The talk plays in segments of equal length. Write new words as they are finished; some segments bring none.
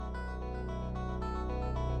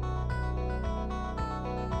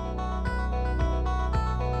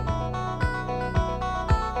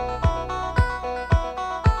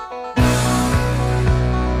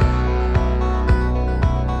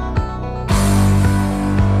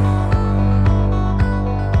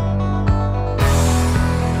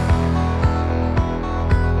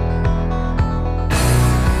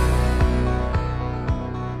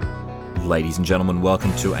Ladies and gentlemen,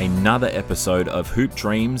 welcome to another episode of Hoop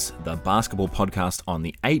Dreams, the basketball podcast on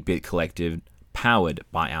the 8-Bit Collective, powered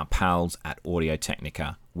by our pals at Audio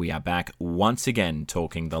Technica. We are back once again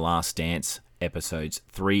talking The Last Dance, episodes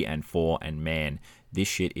 3 and 4, and man, this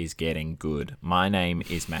shit is getting good. My name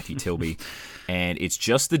is Matthew Tilby, and it's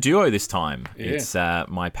just the duo this time. Yeah. It's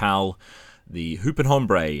my pal, the Hoop and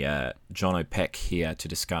Hombre, Jono Peck, here to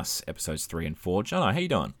discuss episodes 3 and 4. Jono, how you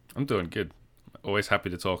doing? I'm doing good. Always happy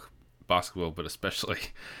to talk basketball, but especially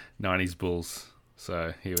 90s Bulls.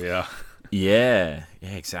 So here we are. Yeah,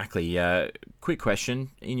 exactly. Quick question.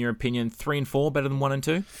 In your opinion, 3 and 4 better than 1 and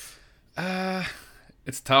 2?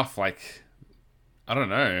 It's tough. Like, I don't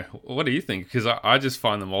know. What do you think? Because I just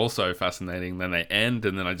find them all so fascinating. Then they end,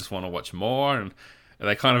 and then I just want to watch more, and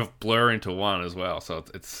they kind of blur into one as well. So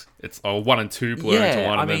it's 1 and 2 blur into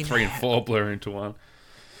one, and then 3 and 4 blur into one.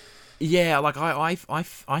 Yeah, like I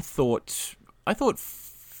thought.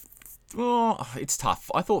 Oh, it's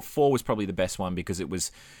tough. I thought 4 was probably the best one because it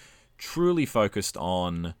was truly focused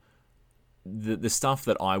on the stuff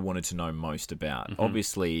that I wanted to know most about. Mm-hmm.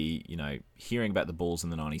 Obviously, hearing about the Bulls in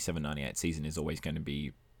the 97-98 season is always going to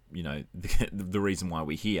be, the reason why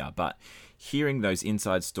we're here. But hearing those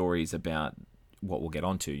inside stories about what we'll get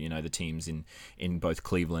onto, the teams in both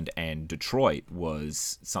Cleveland and Detroit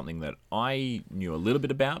was something that I knew a little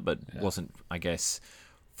bit about, but wasn't, I guess,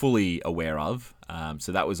 fully aware of.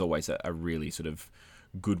 So that was always a really sort of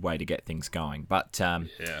good way to get things going. But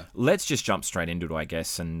let's just jump straight into it, I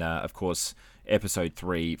guess. And of course, episode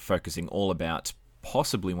 3 focusing all about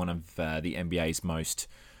possibly one of the NBA's most,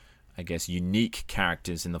 I guess, unique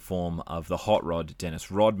characters in the form of the Hot Rod,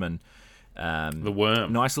 Dennis Rodman. The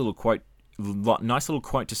Worm. Nice little quote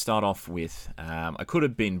to start off with. I could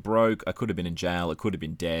have been broke. I could have been in jail. I could have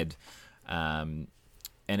been dead.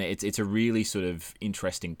 And it's a really sort of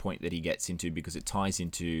interesting point that he gets into because it ties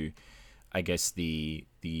into, I guess, the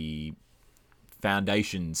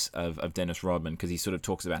foundations of Dennis Rodman, because he sort of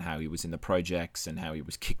talks about how he was in the projects and how he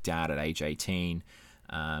was kicked out at age 18,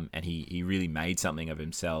 and he really made something of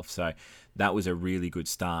himself. So that was a really good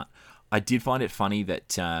start. I did find it funny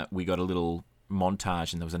that we got a little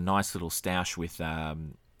montage and there was a nice little stoush with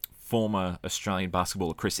former Australian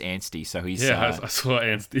basketballer Chris Anstey. So he's I saw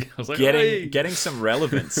Anstey. I was like, getting some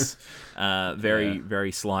relevance,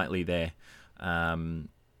 very slightly there.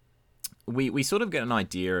 We sort of get an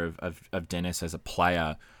idea of Dennis as a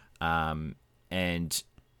player, and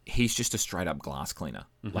he's just a straight up glass cleaner.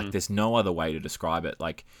 Mm-hmm. Like, there's no other way to describe it.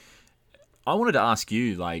 Like, I wanted to ask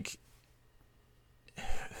you, like,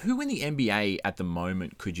 who in the NBA at the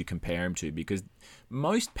moment could you compare him to? Because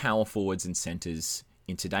most power forwards and centers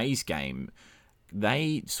in today's game,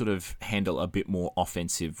 they sort of handle a bit more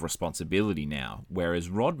offensive responsibility now. Whereas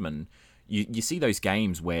Rodman, you see those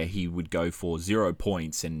games where he would go for 0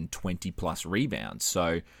 points and 20 plus rebounds.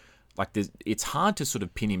 So, like, it's hard to sort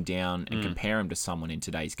of pin him down and compare him to someone in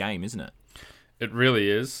today's game, isn't it? It really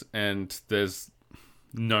is, and there's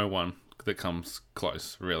no one that comes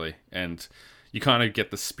close, really. And you kind of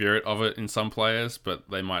get the spirit of it in some players, but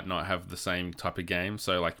they might not have the same type of game.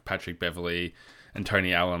 So, like Patrick Beverley and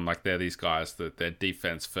Tony Allen, like, they're these guys that they're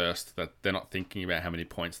defense first, that they're not thinking about how many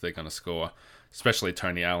points they're going to score, especially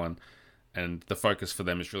Tony Allen. And the focus for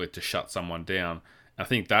them is really to shut someone down. I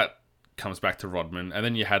think that comes back to Rodman. And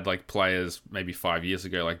then you had, like, players maybe 5 years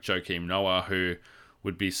ago, like Joakim Noah, who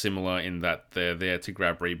would be similar in that they're there to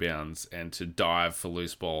grab rebounds and to dive for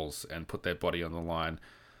loose balls and put their body on the line.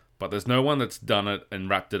 But there's no one that's done it and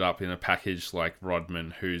wrapped it up in a package like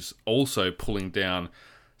Rodman, who's also pulling down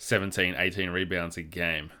 17, 18 rebounds a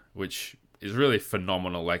game, which is really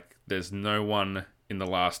phenomenal. Like, there's no one in the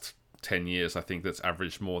last 10 years, I think, that's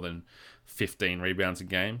averaged more than 15 rebounds a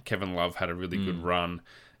game. Kevin Love had a really good run,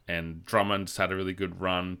 and Drummond's had a really good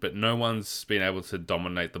run, but no one's been able to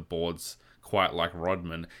dominate the boards quite like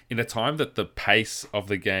Rodman in a time that the pace of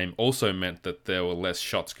the game also meant that there were less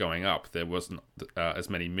shots going up. There wasn't as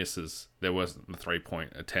many misses. There wasn't the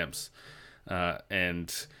 3-point attempts.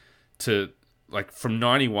 And to, like, from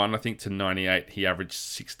 91, I think, to 98, he averaged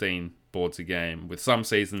 16 boards a game, with some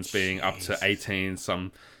seasons being up to 18,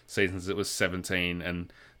 some seasons it was 17,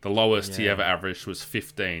 and the lowest he ever averaged was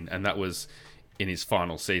 15, and that was in his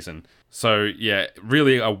final season. So, yeah,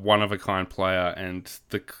 really a one-of-a-kind player. And,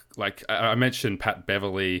 I mentioned Pat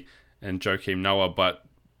Beverley and Joakim Noah, but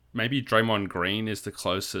maybe Draymond Green is the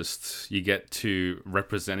closest you get to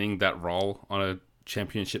representing that role on a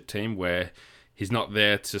championship team, where he's not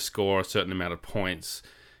there to score a certain amount of points.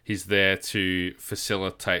 He's there to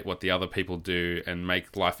facilitate what the other people do and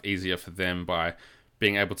make life easier for them by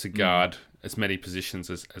being able to guard as many positions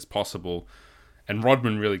as possible. And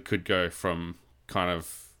Rodman really could go from kind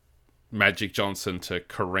of Magic Johnson to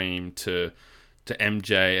Kareem to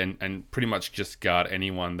MJ and pretty much just guard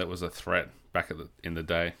anyone that was a threat back in the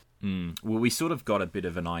day. Well, we sort of got a bit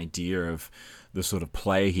of an idea of the sort of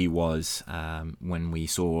player he was when we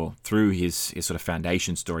saw through his sort of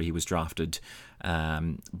foundation story. He was drafted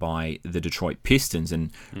by the Detroit Pistons,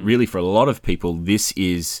 and really for a lot of people, this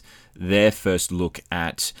is their first look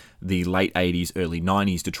at the late 80s, early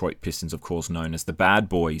 90s Detroit Pistons, of course known as the Bad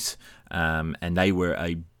Boys, and they were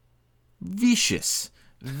a vicious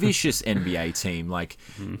NBA team. Like,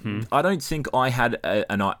 I don't think I had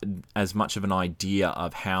as much of an idea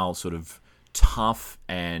of how sort of tough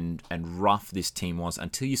and rough this team was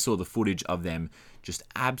until you saw the footage of them just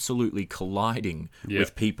absolutely colliding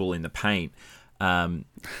with people in the paint.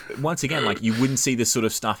 Once again, like, you wouldn't see this sort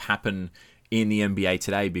of stuff happen in the NBA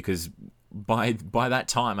today, because by that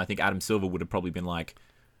time, I think Adam Silver would have probably been like,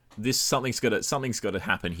 something's got to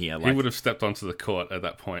happen here. Like, he would have stepped onto the court at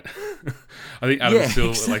that point. I think Adam Silver,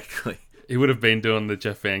 exactly. He would have been doing the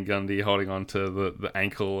Jeff Van Gundy, holding onto the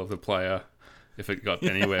ankle of the player if it got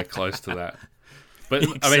anywhere close to that. But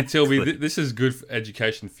exactly. I mean, Tilby, this is good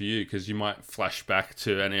education for you, because you might flash back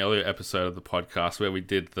to an earlier episode of the podcast where we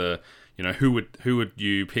did the, who would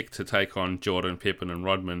you pick to take on Jordan, Pippen, and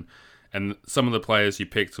Rodman, and some of the players you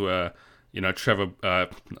picked were, Trevor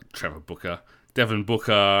Booker. Devin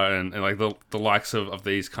Booker and like the likes of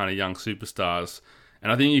these kind of young superstars.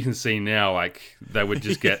 And I think you can see now, like, they would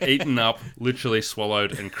just get eaten up, literally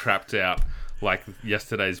swallowed and crapped out like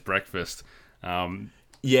yesterday's breakfast.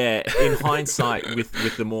 Yeah, in hindsight,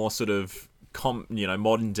 with the more sort of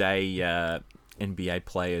modern day NBA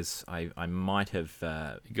players, I might have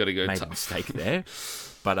made a mistake there.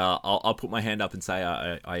 But I'll put my hand up and say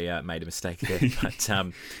I made a mistake there. But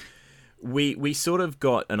We sort of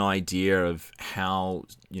got an idea of how,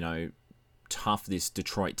 tough this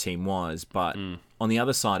Detroit team was, but on the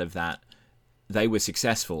other side of that, they were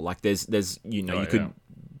successful. Like, there's you could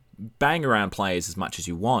bang around players as much as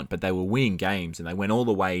you want, but they were winning games, and they went all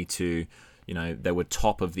the way to, they were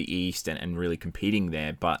top of the East and really competing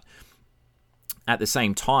there. But at the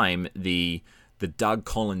same time, the Doug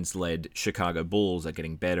Collins-led Chicago Bulls are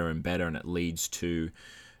getting better and better, and it leads to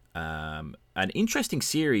an interesting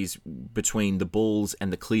series between the Bulls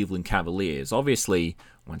and the Cleveland Cavaliers. Obviously,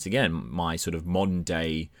 once again, my sort of modern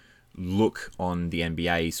day look on the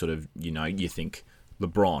NBA, sort of, you think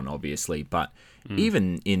LeBron, obviously, but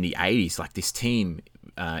even in the 80s, like, this team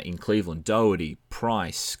in Cleveland, Doherty,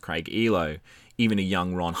 Price, Craig Elo, even a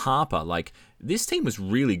young Ron Harper, like, this team was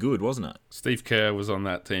really good, wasn't it? Steve Kerr was on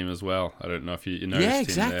that team as well. I don't know if you noticed him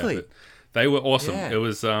exactly. there, but they were awesome. Yeah. It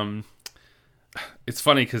was it's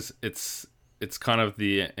funny because it's kind of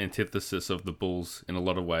the antithesis of the Bulls in a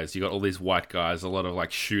lot of ways. You got all these white guys, a lot of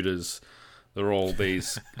like shooters. They're all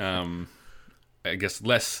these, I guess,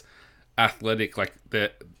 less athletic, like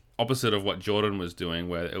the opposite of what Jordan was doing,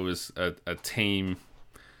 where it was a team,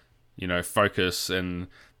 focus and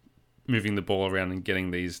moving the ball around and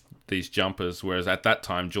getting these jumpers. Whereas at that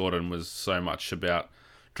time, Jordan was so much about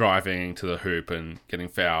driving to the hoop and getting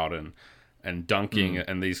fouled and dunking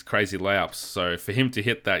and these crazy layups. So for him to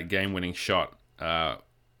hit that game-winning shot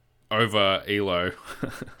over Elo,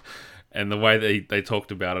 and the way they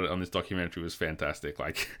talked about it on this documentary was fantastic.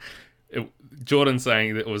 Like, Jordan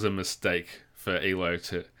saying that it was a mistake for Elo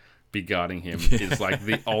to be guarding him is like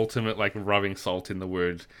the ultimate, like, rubbing salt in the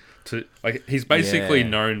wound. To, like, he's basically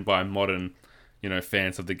known by modern,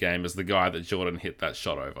 fans of the game as the guy that Jordan hit that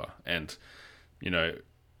shot over. And,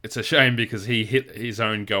 it's a shame because he hit his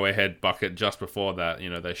own go-ahead bucket just before that.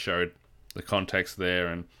 They showed the context there,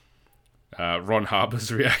 and Ron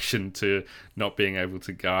Harper's reaction to not being able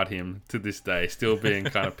to guard him to this day, still being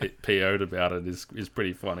kind of PO'd about it, is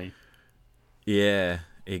pretty funny. Yeah,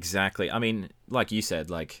 exactly. I mean, like you said,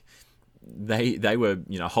 like, they were,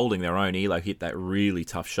 holding their own. Elo hit that really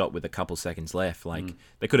tough shot with a couple seconds left. Like,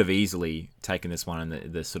 they could have easily taken this one,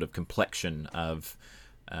 and the sort of complexion of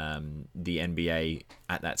the NBA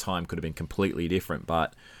at that time could have been completely different.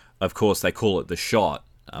 But of course, they call it the shot.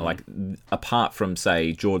 Like, apart from,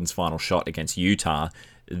 say, Jordan's final shot against Utah,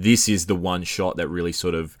 this is the one shot that really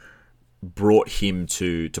sort of brought him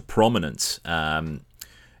to prominence. And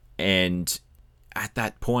at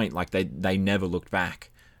that point, like, they never looked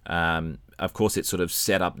back. Of course, it sort of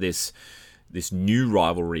set up this new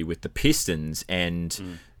rivalry with the Pistons,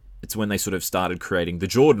 and it's when they sort of started creating the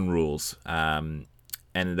Jordan rules.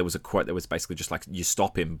 And there was a quote that was basically just like, you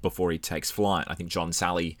stop him before he takes flight. I think John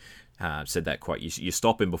Sally said that quote. You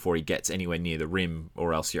stop him before he gets anywhere near the rim,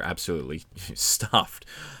 or else you're absolutely stuffed.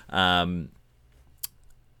 And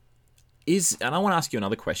I want to ask you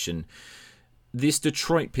another question. This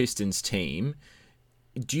Detroit Pistons team,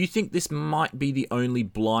 do you think this might be the only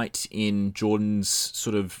blight in Jordan's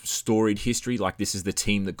sort of storied history? Like, this is the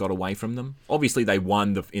team that got away from them. Obviously, they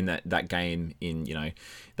won in that game in,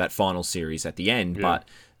 that final series at the end. Yeah. But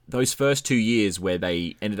those first 2 years where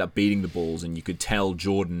they ended up beating the Bulls, and you could tell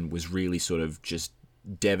Jordan was really sort of just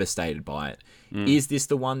devastated by it. Is this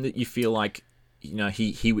the one that you feel like,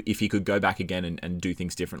 he if he could go back again and do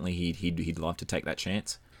things differently, he'd love to take that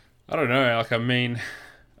chance? I don't know. Like, I mean,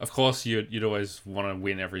 of course, you'd always want to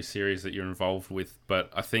win every series that you're involved with, but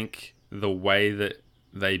I think the way that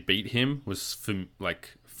they beat him was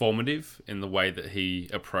formative in the way that he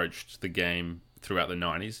approached the game throughout the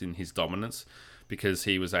 90s in his dominance, because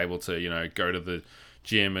he was able to, go to the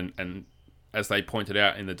gym and as they pointed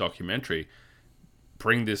out in the documentary,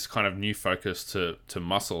 bring this kind of new focus to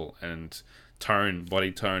muscle and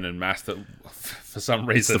body tone and mass that for some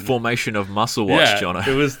reason... It's the formation of Muscle Watch, Jono.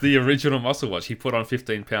 It was the original Muscle Watch. He put on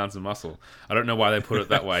 15 pounds of muscle. I don't know why they put it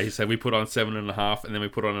that way. He said, we put on 7.5 and then we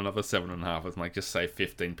put on another 7.5. It's like, just say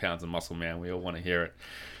 15 pounds of muscle, man. We all want to hear it.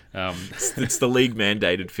 It's the league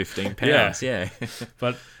mandated 15 pounds, yeah.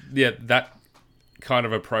 But yeah, that kind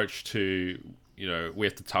of approach to, we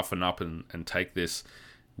have to toughen up and take this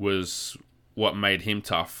was what made him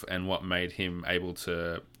tough and what made him able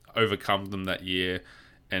to overcome them that year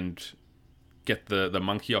and get the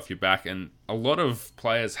monkey off your back. And a lot of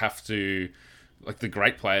players have to, like the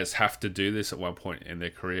great players have to do this at one point in their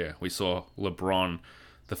career. We saw LeBron,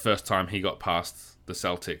 the first time he got past the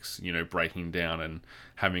Celtics, breaking down and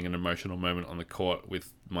having an emotional moment on the court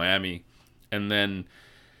with Miami. And then,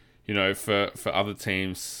 for other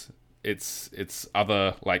teams, it's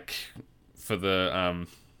other, like for the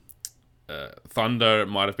Thunder, it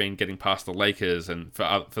might have been getting past the Lakers, and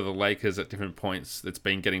for the Lakers at different points, it's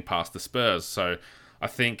been getting past the Spurs. So I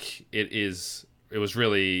think it was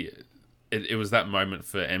that moment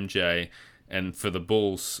for MJ and for the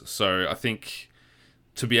Bulls. So I think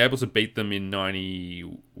to be able to beat them in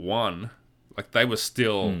 91, like they were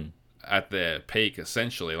still at their peak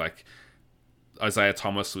essentially. Like Isaiah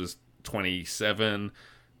Thomas was 27.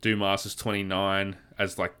 Dumas was 29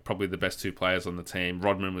 as like probably the best two players on the team.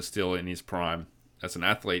 Rodman was still in his prime as an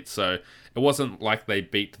athlete. So it wasn't like they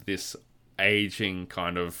beat this aging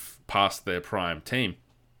kind of past their prime team.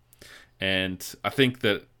 And I think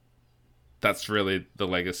that's really the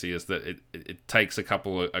legacy, is that it takes a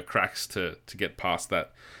couple of cracks to get past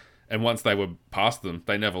that. And once they were past them,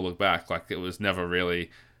 they never looked back. Like it was never really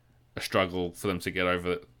a struggle for them to get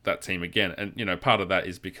over that team again. And, part of that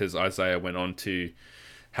is because Isaiah went on to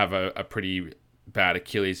have a pretty bad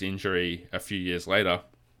Achilles injury a few years later.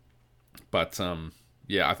 But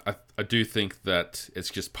I do think that it's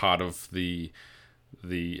just part of the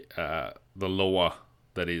lore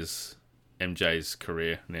that is MJ's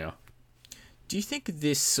career now. Do you think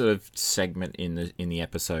this sort of segment in the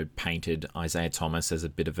episode painted Isaiah Thomas as a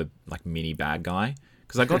bit of a like mini bad guy?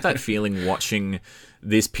 Because I got that feeling watching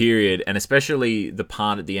this period, and especially the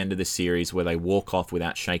part at the end of the series where they walk off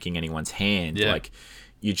without shaking anyone's hand. Yeah. Like,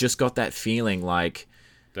 you just got that feeling like...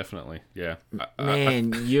 Definitely, yeah.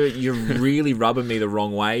 Man, you're really rubbing me the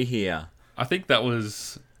wrong way here. I think that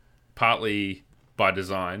was partly by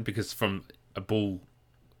design, because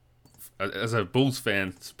as a Bulls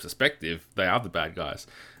fan's perspective, they are the bad guys.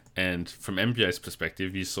 And from MJ's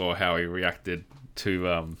perspective, you saw how he reacted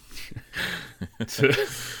to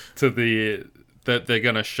that they're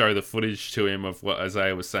going to show the footage to him of what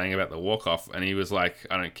Isaiah was saying about the walk-off, and he was like,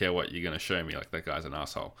 I don't care what you're going to show me, like, that guy's an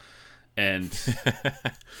asshole. And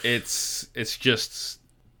it's just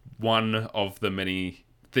one of the many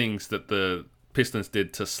things that the Pistons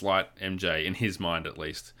did to slight MJ, in his mind at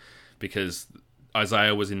least, because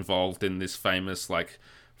Isaiah was involved in this famous like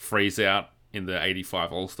freeze out in the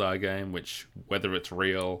 85 All-Star game, which, whether it's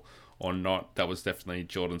real or not, that was definitely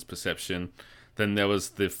Jordan's perception. Then there was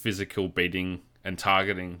the physical beating and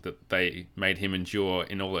targeting that they made him endure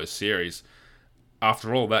in all those series.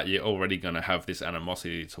 After all that, you're already going to have this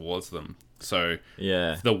animosity towards them. So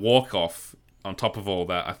yeah, the walk-off on top of all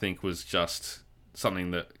that, I think, was just something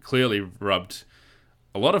that clearly rubbed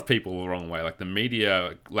a lot of people the wrong way. Like, the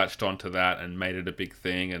media latched onto that and made it a big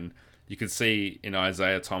thing. And you could see in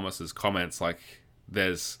Isaiah Thomas's comments, like,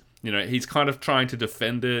 there's, he's kind of trying to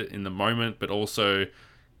defend it in the moment, but also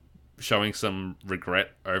showing some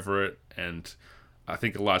regret over it. And I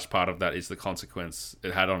think a large part of that is the consequence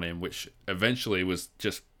it had on him, which eventually was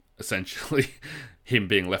just essentially him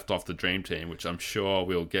being left off the Dream Team, which I'm sure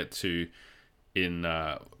we'll get to in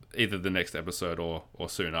either the next episode or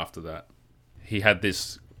soon after that. He had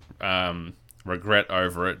this regret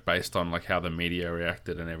over it based on like how the media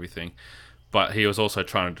reacted and everything, but he was also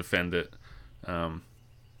trying to defend it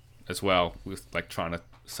as well, with like trying to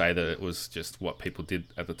say that it was just what people did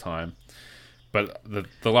at the time. But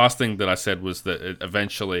the last thing that I said was that it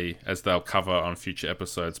eventually, as they'll cover on future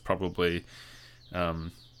episodes, probably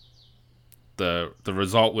the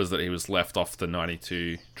result was that he was left off the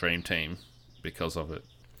 92 Dream Team because of it.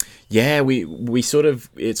 Yeah, it sort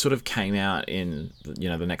of came out in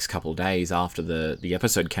the next couple of days after the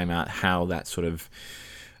episode came out, how that sort of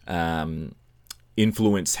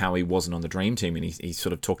influenced how he wasn't on the Dream Team, and he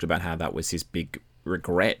sort of talked about how that was his big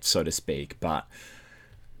regret, so to speak. But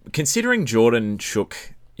considering Jordan shook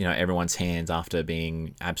everyone's hands after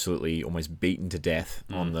being absolutely almost beaten to death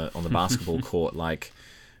on the basketball court, like,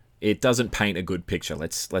 it doesn't paint a good picture.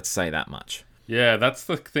 Let's say that much. Yeah, that's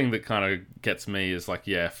the thing that kind of gets me is like,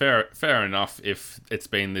 yeah, fair enough if it's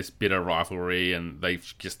been this bitter rivalry and they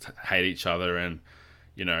just hate each other and,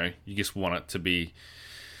 you just want it to be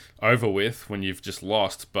over with when you've just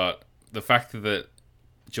lost. But the fact that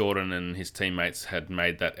Jordan and his teammates had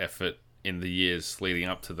made that effort in the years leading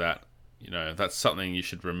up to that, that's something you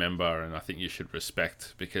should remember and I think you should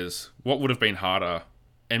respect, because what would have been harder,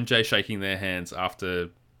 MJ shaking their hands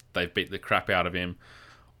after they've beat the crap out of him,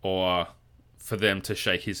 or for them to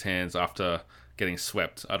shake his hands after getting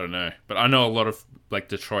swept? I don't know. But I know a lot of like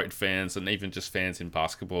Detroit fans and even just fans in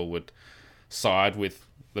basketball would side with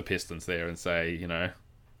the Pistons there and say,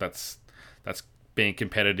 that's being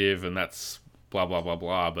competitive and that's blah, blah, blah,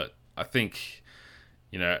 blah. But I think,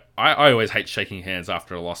 I always hate shaking hands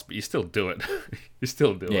after a loss, but you still do it. You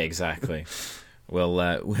still do it. Yeah, exactly. Well,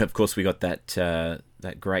 of course, we got that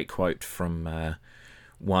great quote from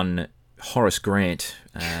one Horace Grant,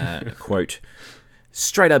 quote,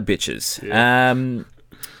 "Straight up bitches." Yeah.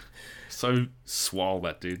 So swole,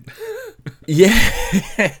 that dude.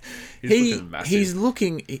 Yeah. He's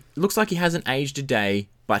looking he looks like he hasn't aged a day,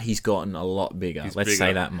 but he's gotten a lot bigger. Let's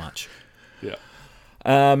say that much. Yeah.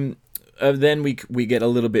 Then we get a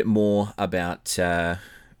little bit more about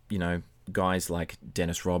guys like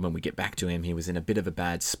Dennis Rodman. We get back to him. He was in a bit of a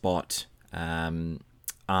bad spot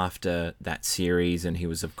after that series, and he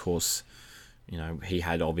was, of course, he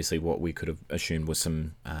had obviously what we could have assumed was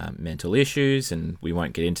some mental issues, and we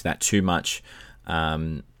won't get into that too much.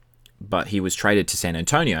 But he was traded to San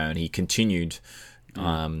Antonio, and he continued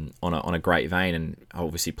on a great vein, and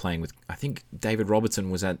obviously playing with, I think David Robertson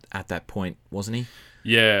was at that point, wasn't he?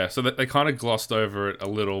 Yeah, so they kind of glossed over it a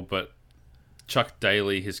little, but Chuck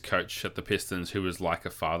Daly, his coach at the Pistons, who was like a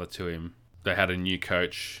father to him, they had a new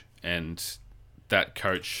coach, and that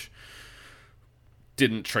coach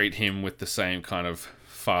didn't treat him with the same kind of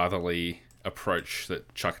fatherly approach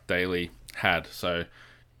that Chuck Daly had. So,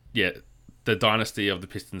 yeah, the dynasty of the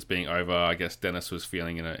Pistons being over, I guess Dennis was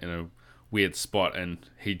feeling in a weird spot, and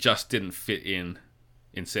he just didn't fit in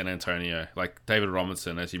San Antonio. Like David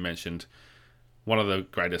Robinson, as you mentioned, one of the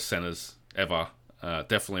greatest centers ever,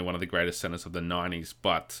 definitely one of the greatest centers of the 90s,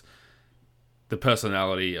 but the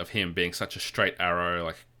personality of him being such a straight arrow,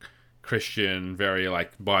 like Christian, very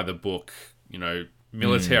like by the book,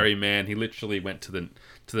 military man. He literally went to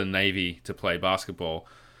the Navy to play basketball.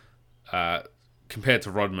 Compared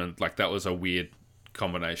to Rodman, like that was a weird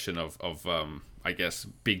combination of I guess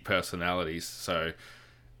big personalities. So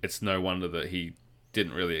it's no wonder that he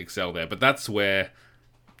didn't really excel there. But that's where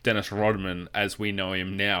Dennis Rodman, as we know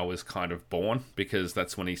him now, was kind of born, because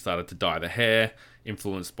that's when he started to dye the hair,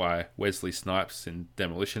 influenced by Wesley Snipes in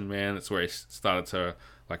Demolition Man. That's where he started to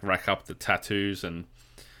like rack up the tattoos, and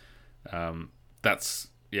that's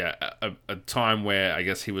a time where I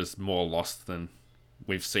guess he was more lost than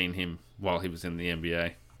we've seen him while he was in the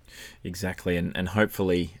NBA. Exactly, and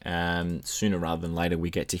hopefully sooner rather than later we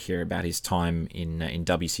get to hear about his time in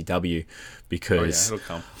WCW, because it'll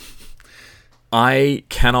come. I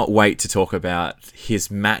cannot wait to talk about his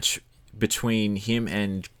match between him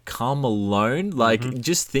and Karl Malone. Like,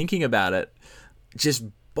 just thinking about it just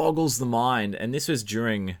boggles the mind. And this was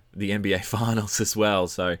during the NBA Finals as well,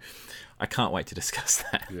 so I can't wait to discuss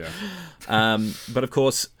that. Yeah. But of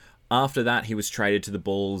course, after that, he was traded to the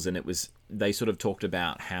Bulls, and they sort of talked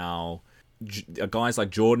about how guys like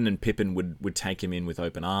Jordan and Pippen would take him in with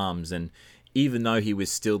open arms. And even though he was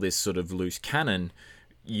still this sort of loose cannon,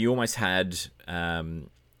 you almost had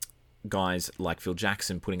guys like Phil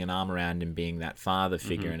Jackson putting an arm around him, being that father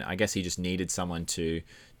figure. And I guess he just needed someone to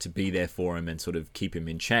be there for him and sort of keep him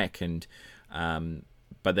in check. And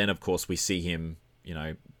but then, of course, we see him,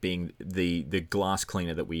 being the glass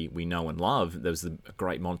cleaner that we know and love. There was a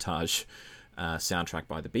great montage soundtrack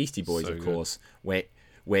by the Beastie Boys, So of course,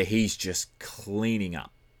 where he's just cleaning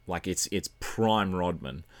up. Like, it's prime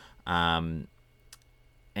Rodman. And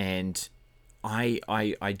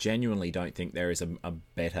I genuinely don't think there is a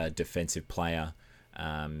better defensive player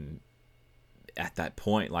at that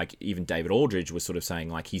point. Like, even David Aldridge was sort of saying,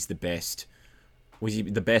 like, he's the best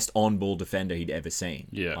on-ball defender he'd ever seen.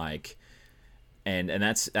 Yeah. Like, and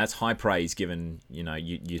that's high praise, given,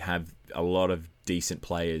 you have a lot of decent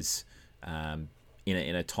players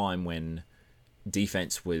in a time when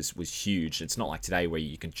defense was huge. It's not like today where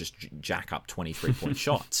you can just jack up 23-point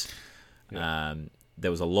shots. Yeah. There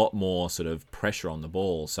was a lot more sort of pressure on the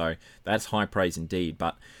ball. So that's high praise indeed.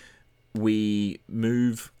 But we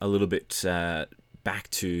move a little bit back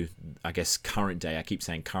to, I guess, current day. I keep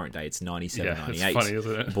saying current day. It's 97, 98 it's funny,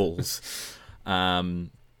 isn't it? Bulls.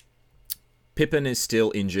 Pippen is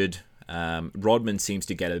still injured. Rodman seems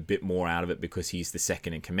to get a bit more out of it because he's the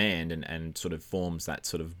second in command and sort of forms that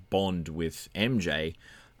sort of bond with MJ.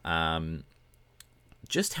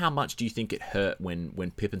 Just how much do you think it hurt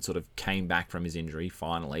when Pippen sort of came back from his injury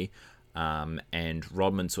finally, and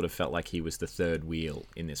Rodman sort of felt like he was the third wheel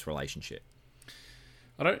in this relationship?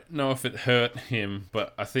 I don't know if it hurt him,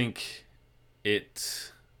 but I think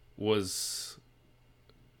it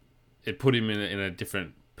put him in a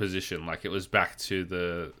different position. Like, it was back to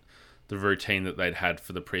the routine that they'd had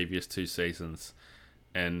for the previous 2 seasons.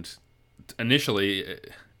 And initially,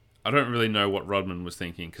 I don't really know what Rodman was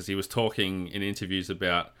thinking, because he was talking in interviews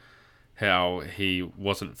about how he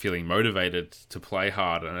wasn't feeling motivated to play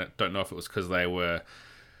hard. And I don't know if it was because they were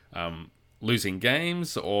losing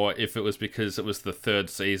games, or if it was because it was the 3rd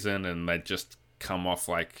season and they'd just come off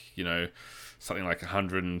something like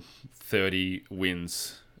 130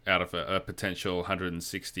 wins out of a potential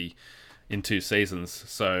 160 in 2 seasons.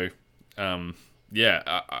 So, I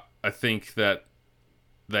think that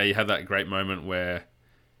they had that great moment where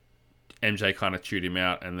MJ kind of chewed him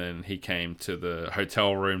out, and then he came to the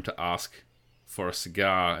hotel room to ask for a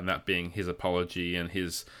cigar, and that being his apology and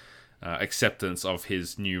his acceptance of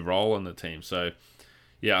his new role on the team. So,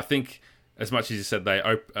 yeah, I think as much as you said they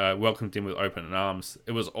welcomed him with open arms,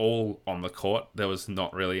 it was all on the court. There was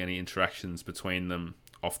not really any interactions between them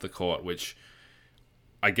off the court, which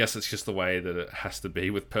I guess it's just the way that it has to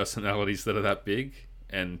be with personalities that are that big.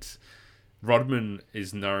 And Rodman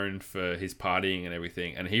is known for his partying and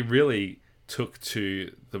everything, and he really took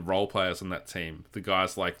to the role players on that team. The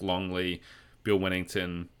guys like Longley, Bill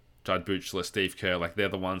Wennington, Judd Buechler, Steve Kerr, like, they're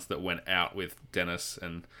the ones that went out with Dennis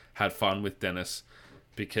and had fun with Dennis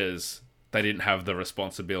because they didn't have the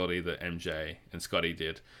responsibility that MJ and Scotty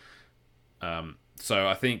did. So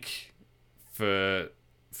I think for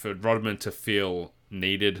Rodman to feel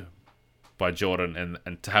needed by Jordan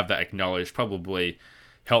and to have that acknowledged probably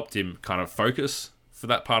helped him kind of focus for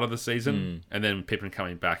that part of the season. And then Pippen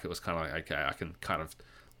coming back, it was kind of like, okay, I can kind of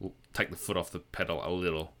take the foot off the pedal a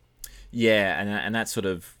little. Yeah, and that sort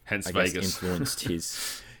of, hence I Vegas, guess, influenced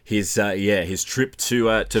his trip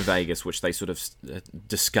to Vegas, which they sort of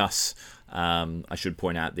discuss. I should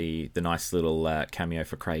point out the nice little cameo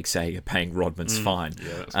for Craig Sager paying Rodman's fine.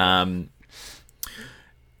 Yeah, that's cool.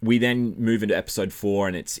 We then move into episode 4,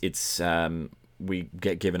 and it's we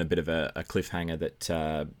get given a bit of a cliffhanger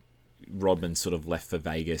that Rodman sort of left for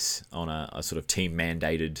Vegas on a sort of team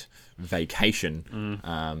mandated vacation.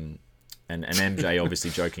 And MJ obviously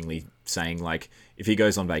jokingly saying, like, if he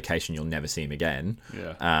goes on vacation, you'll never see him again.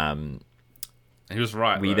 Yeah. He was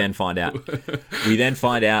right. We then find out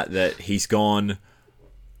that he's gone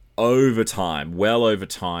well over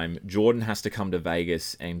time. Jordan has to come to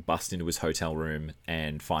Vegas and bust into his hotel room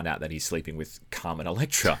and find out that he's sleeping with Carmen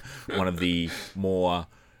Electra, one of the more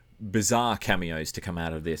bizarre cameos to come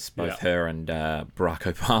out of this, both her and Barack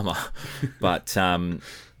Obama. But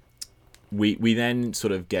we then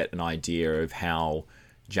sort of get an idea of how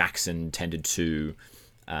Jackson tended to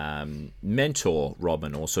mentor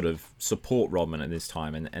Rodman, or sort of support Rodman at this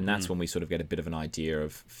time, and that's when we sort of get a bit of an idea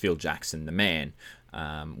of Phil Jackson, the man,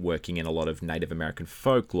 working in a lot of Native American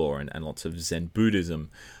folklore and lots of Zen Buddhism.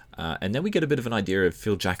 And then we get a bit of an idea of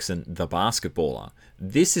Phil Jackson, the basketballer.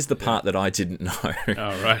 This is the part that I didn't know.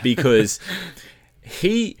 Oh, right. Because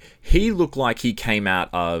he looked like he came out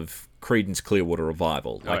of Creedence Clearwater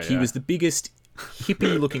Revival. Like, he was the biggest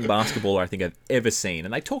hippie-looking basketballer I think I've ever seen.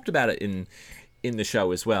 And they talked about it in the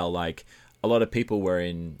show as well. Like, a lot of people were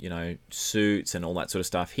in, suits and all that sort of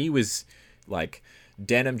stuff. He was, like,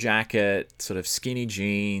 denim jacket, sort of skinny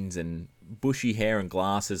jeans and bushy hair and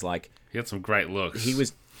glasses. Like, he had some great looks. He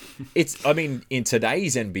was... in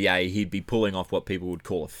today's NBA, he'd be pulling off what people would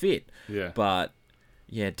call a fit. Yeah. But,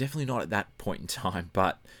 yeah, definitely not at that point in time.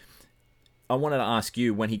 But I wanted to ask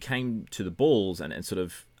you, when he came to the Bulls and sort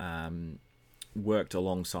of worked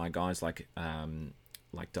alongside guys like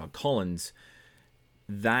Doug Collins,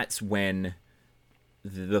 that's when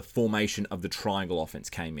the formation of the triangle offense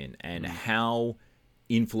came in, and how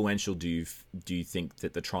influential do you think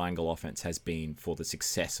that the triangle offense has been for the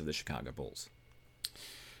success of the Chicago Bulls?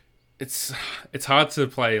 It's hard to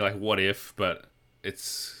play like what if, but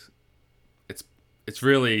it's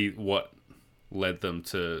really what led them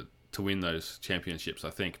to win those championships, I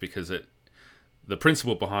think, because the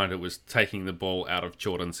principle behind it was taking the ball out of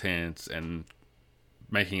Jordan's hands and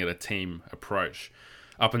making it a team approach.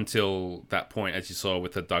 Up until that point, as you saw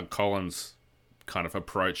with the Doug Collins kind of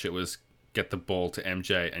approach, it was get the ball to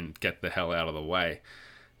MJ and get the hell out of the way.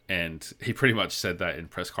 And he pretty much said that in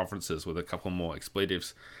press conferences with a couple more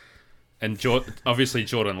expletives. And obviously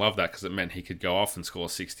Jordan loved that because it meant he could go off and score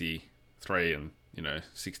 63 and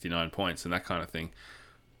 69 points and that kind of thing.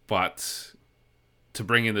 But to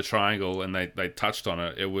bring in the triangle, and they touched on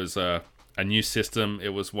it, it was a new system. It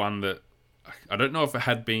was one that I don't know if it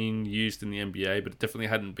had been used in the NBA, but it definitely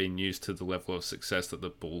hadn't been used to the level of success that the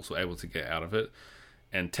Bulls were able to get out of it.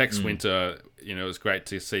 And Tex Winter, it was great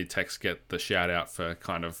to see Tex get the shout out for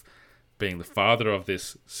kind of being the father of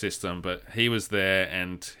this system, but he was there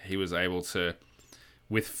and he was able to,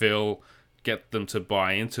 with Phil, get them to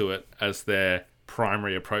buy into it as their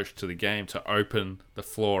primary approach to the game, to open the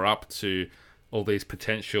floor up to all these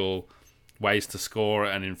potential ways to score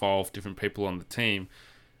and involve different people on the team.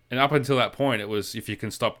 And up until that point, it was, if you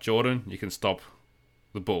can stop Jordan, you can stop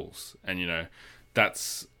the Bulls. And,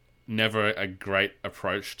 that's never a great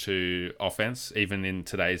approach to offense, even in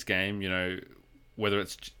today's game. Whether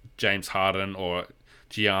it's James Harden or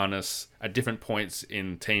Giannis, at different points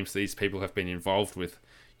in teams these people have been involved with,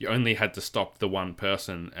 you only had to stop the one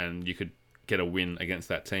person and you could get a win against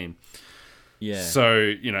that team. Yeah.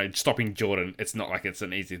 So, stopping Jordan, it's not like it's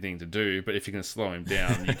an easy thing to do, but if you can slow him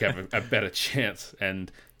down, you have a better chance.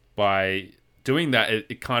 And by doing that,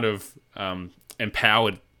 it kind of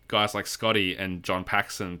empowered guys like Scotty and John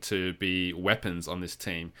Paxson to be weapons on this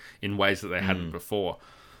team in ways that they hadn't before.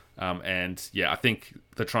 I think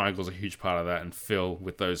the triangle's a huge part of that, and Phil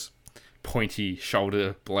with those pointy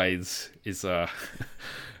shoulder blades is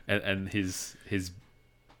and his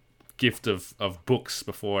gift of books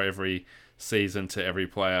before every season to every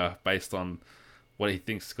player based on what he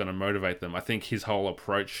thinks is going to motivate them. I think his whole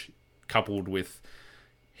approach, coupled with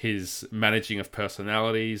his managing of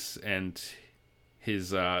personalities and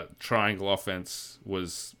his triangle offense,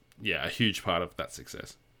 was a huge part of that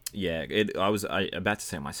success. Yeah, I was about to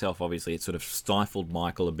say it myself. Obviously, it sort of stifled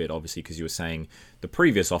Michael a bit, obviously, because you were saying the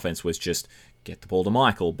previous offense was just get the ball to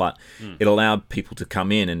Michael, but it allowed people to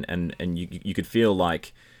come in, and you could feel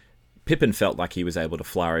like Pippen felt like he was able to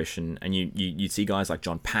flourish, and you'd see guys like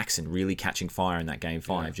John Paxson really catching fire in that Game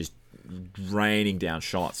 5, just raining down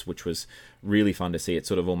shots, which was really fun to see. It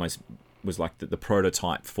sort of almost was like the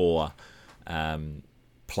prototype for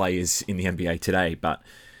players in the NBA today, but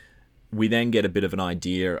we then get a bit of an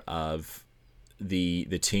idea of the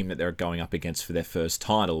team that they're going up against for their first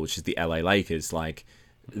title, which is the LA Lakers. Like,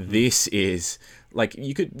 this is like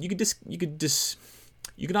you could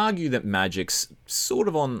argue that Magic's sort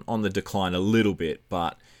of on the decline a little bit,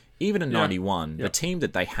 but even in 91, the team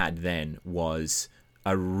that they had then was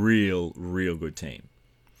a real good team.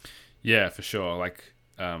 Yeah, for sure. Like,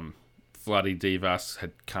 Vlade Divac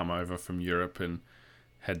had come over from Europe and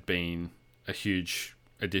had been a huge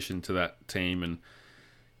addition to that team, and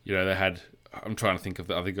they had, I'm trying to think of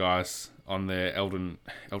the other guys on there. Eldon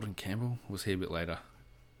Campbell, was he a bit later?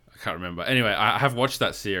 I can't remember. Anyway, I have watched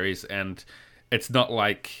that series, and it's not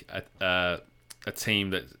like a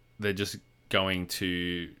team that they're just going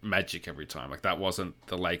to Magic every time. Like, that wasn't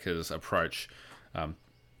the Lakers' approach.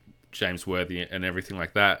 James Worthy and everything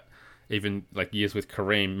like that. Even like years with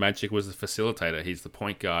Kareem, Magic was the facilitator. He's the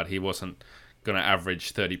point guard. He wasn't going to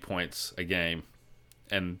average 30 points a game.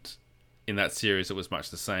 And in that series, it was much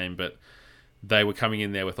the same. But they were coming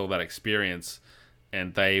in there with all that experience,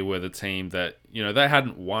 and they were the team that, they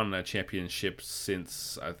hadn't won a championship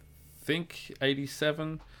since, I think,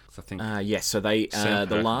 87. I think. Yes, so they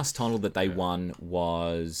the last title that they won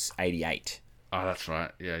was 88. Oh, that's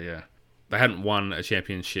right. Yeah. They hadn't won a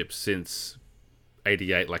championship since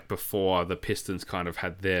 88, like before the Pistons kind of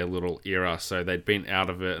had their little era. So they'd been out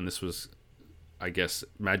of it, and this was, I guess,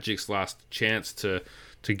 Magic's last chance to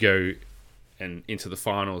go and into the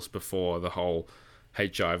finals before the whole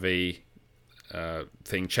HIV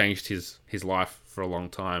thing changed his life for a long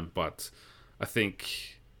time. But I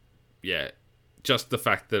think, just the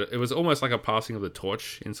fact that it was almost like a passing of the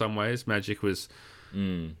torch in some ways. Magic was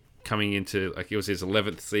coming into, like, it was his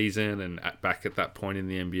 11th season, and back at that point in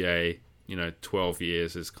the NBA, 12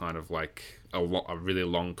 years is kind of like a really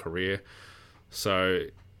long career. So,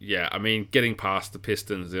 I mean, getting past the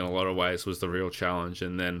Pistons in a lot of ways was the real challenge.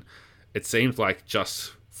 And then it seemed like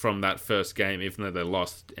just from that first game, even though they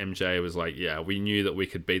lost, MJ was like, yeah, we knew that we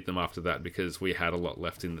could beat them after that because we had a lot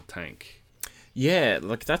left in the tank. Yeah,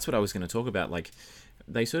 like that's what I was going to talk about. Like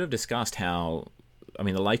they sort of discussed how, I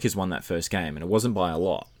mean, the Lakers won that first game and it wasn't by a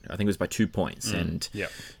lot. I think it was by 2 points. And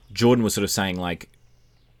Jordan was sort of saying like,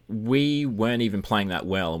 we weren't even playing that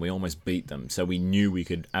well and we almost beat them. So we knew we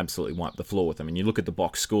could absolutely wipe the floor with them. And you look at the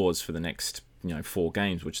box scores for the next, 4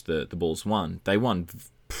 games, which the Bulls won. They won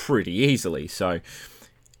pretty easily. So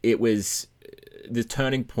it was the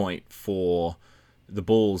turning point for the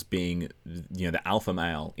Bulls being, the alpha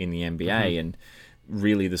male in the NBA and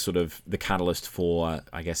really the sort of the catalyst for,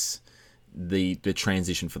 I guess, the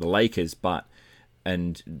transition for the Lakers.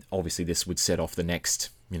 And obviously this would set off the next,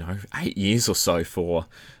 8 years or so for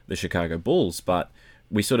the Chicago Bulls. But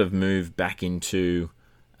we sort of moved back into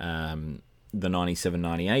the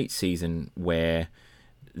 97-98 season where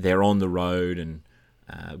they're on the road and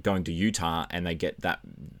going to Utah, and they get that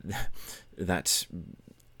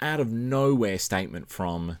out of nowhere statement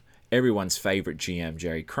from everyone's favorite GM,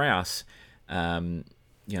 Jerry Krause.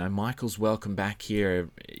 Michael's welcome back here,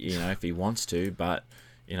 if he wants to, but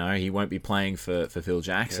he won't be playing for Phil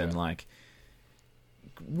Jackson. Yeah. Like,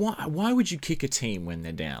 why would you kick a team when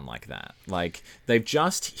they're down like that? Like, they've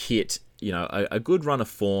just hit a good run of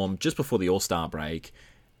form just before the All-Star break,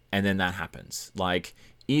 and then that happens. Like,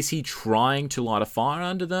 is he trying to light a fire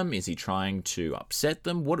under them? Is he trying to upset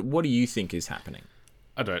them? What do you think is happening?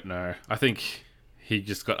 I don't know. I think he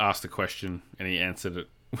just got asked a question and he answered it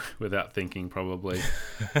without thinking, probably.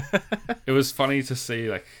 It was funny to see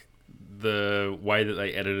like the way that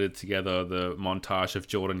they edited together the montage of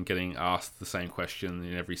Jordan getting asked the same question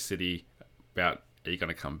in every city about, are you going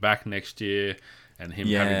to come back next year? And him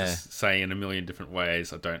having to say in a million different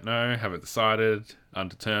ways, I don't know, haven't decided,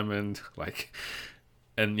 undetermined.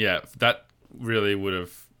 And that really would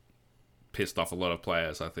have pissed off a lot of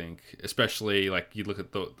players, I think. Especially, you look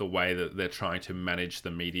at the way that they're trying to manage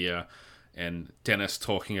the media, and Dennis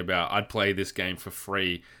talking about, I'd play this game for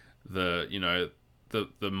free. The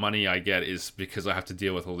money I get is because I have to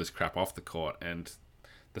deal with all this crap off the court. And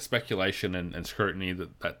the speculation and scrutiny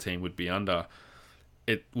that team would be under,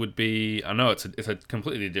 it would be, I know it's a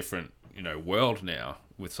completely different, world now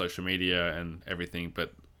with social media and everything.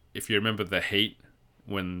 But if you remember the Heat,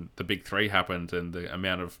 when the Big Three happened and the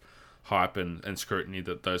amount of hype and scrutiny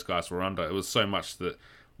that those guys were under, it was so much that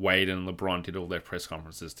Wade and LeBron did all their press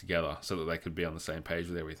conferences together so that they could be on the same page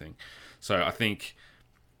with everything. So I think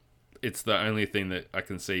it's the only thing that I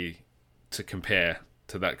can see to compare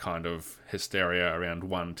to that kind of hysteria around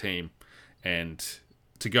one team. And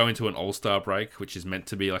to go into an All-Star break, which is meant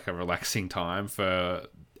to be like a relaxing time for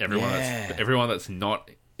everyone that's not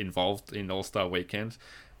involved in All-Star weekend,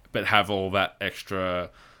 but have all that extra,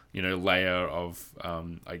 layer of,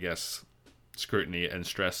 I guess, scrutiny and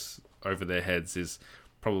stress over their heads is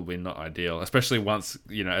probably not ideal. Especially once,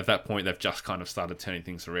 at that point, they've just kind of started turning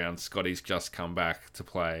things around. Scotty's just come back to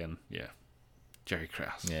play, and Jerry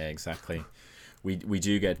Krause. Yeah, exactly. We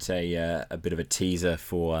do get a bit of a teaser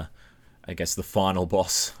for, I guess, the final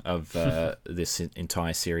boss of this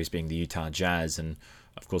entire series being the Utah Jazz, and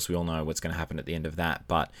of course we all know what's going to happen at the end of that.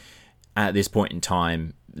 But at this point in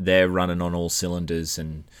time, they're running on all cylinders,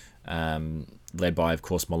 and led by, of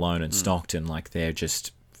course, Malone and Stockton. Like, they're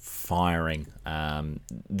just firing.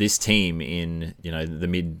 This team in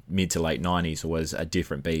the mid to late 90s was a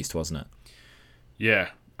different beast, wasn't it? Yeah,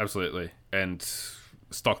 absolutely. And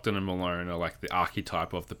Stockton and Malone are like the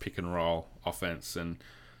archetype of the pick and roll offense, and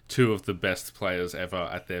two of the best players ever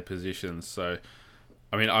at their positions. So,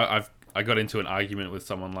 I mean, I got into an argument with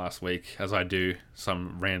someone last week, as I do,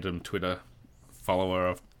 some random Twitter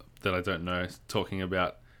follower that I don't know, talking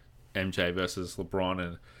about MJ versus LeBron,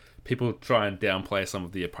 and people try and downplay some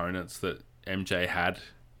of the opponents that MJ had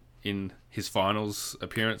in his finals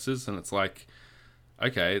appearances, and it's like,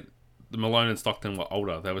 okay, the Malone and Stockton were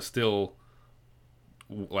older. They were still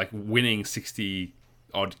like winning 60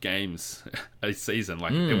 odd games a season.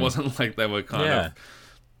 Like, it wasn't like they were kind of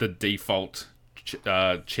the default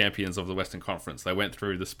champions of the Western Conference. They went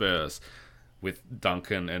through the Spurs with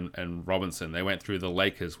Duncan and Robinson. They went through the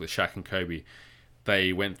Lakers with Shaq and Kobe.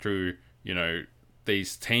 They went through,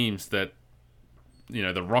 these teams that,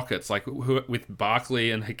 the Rockets, like with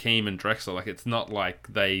Barkley and Hakeem and Drexler. Like, it's not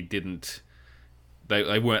like they didn't...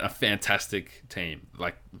 They weren't a fantastic team.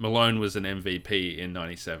 Like, Malone was an MVP in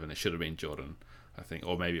 97. It should have been Jordan, I think.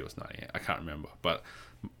 Or maybe it was 98. I can't remember. But,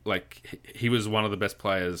 like, he was one of the best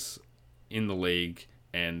players in the league,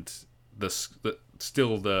 and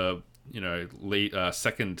still the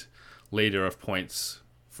second leader of points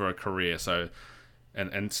for a career. So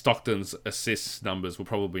and Stockton's assist numbers will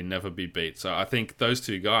probably never be beat. So I think those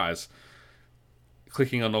two guys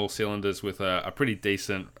clicking on all cylinders with a pretty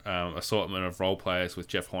decent assortment of role players with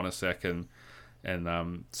Jeff Hornacek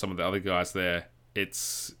and some of the other guys there.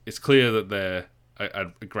 It's clear that they're a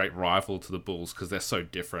great rival to the Bulls because they're so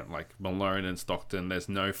different. Like Malone and Stockton, there's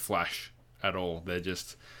no flash at all. They're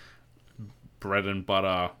just bread and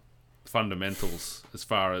butter fundamentals as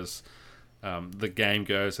far as the game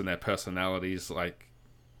goes and their personalities. Like,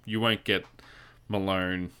 you won't get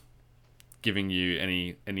Malone giving you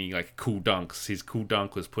any like cool dunks. His cool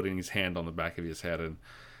dunk was putting his hand on the back of his head,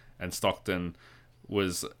 and Stockton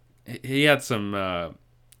he had some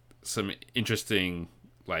interesting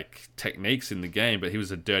like techniques in the game, but he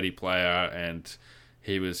was a dirty player and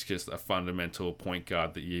he was just a fundamental point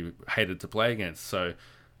guard that you hated to play against. So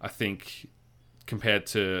I think compared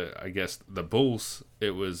to, I guess, the Bulls,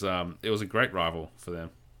 it was a great rival for them.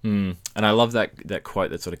 And I love that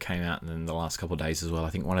quote that sort of came out in the last couple of days as well. I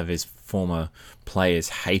think one of his former players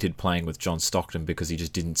hated playing with John Stockton because he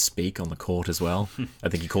just didn't speak on the court as well. I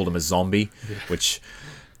think he called him a zombie, which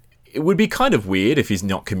it would be kind of weird if he's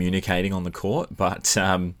not communicating on the court. But,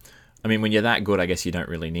 I mean, when you're that good, I guess you don't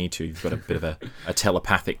really need to. You've got a bit of a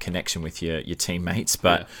telepathic connection with your teammates.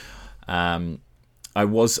 But I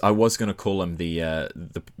was going to call him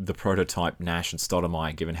the prototype Nash and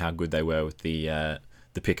Stoudemire, given how good they were with the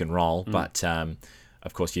pick and roll. But,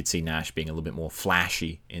 of course, you'd see Nash being a little bit more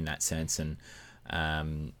flashy in that sense, and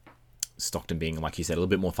Stockton being, like you said, a little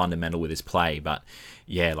bit more fundamental with his play. But,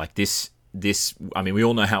 yeah, like this, I mean, we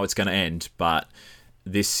all know how it's going to end, but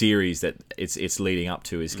this series that it's leading up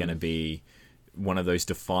to is going to be one of those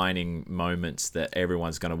defining moments that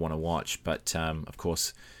everyone's going to want to watch. But, of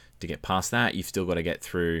course, to get past that, you've still got to get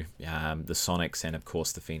through the Sonics and, of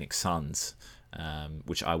course, the Phoenix Suns,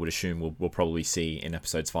 which I would assume we'll probably see in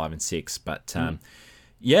episodes 5 and 6. But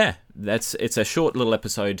yeah, it's a short little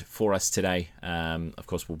episode for us today. Of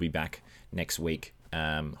course, we'll be back next week,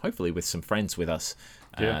 hopefully with some friends with us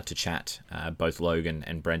to chat. Both Logan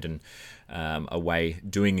and Brendan away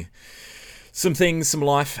doing some things, some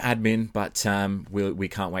life admin, but we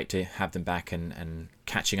can't wait to have them back and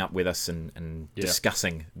catching up with us and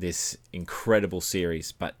discussing this incredible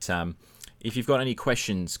series. But if you've got any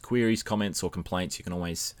questions, queries, comments, or complaints, you can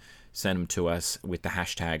always send them to us with the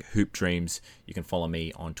hashtag HoopDreams. You can follow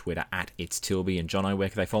me on Twitter at @itstilby. And Jono, where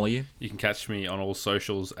can they follow you? You can catch me on all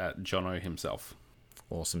socials at Jono himself.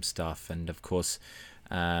 Awesome stuff. And of course,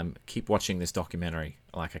 keep watching this documentary.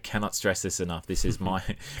 Like, I cannot stress this enough. This is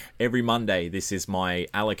every Monday, this is my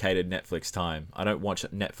allocated Netflix time. I don't watch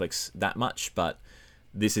Netflix that much, but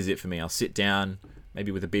this is it for me. I'll sit down,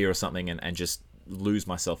 maybe with a beer or something, and just lose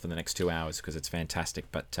myself in the next 2 hours because it's fantastic.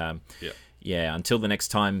 But yeah, until the next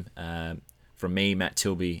time, from me, Matt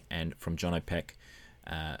Tilby, and from Jono Peck,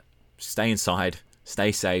 stay inside,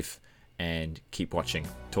 stay safe, and keep watching.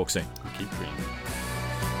 Talk soon. Keep dreaming.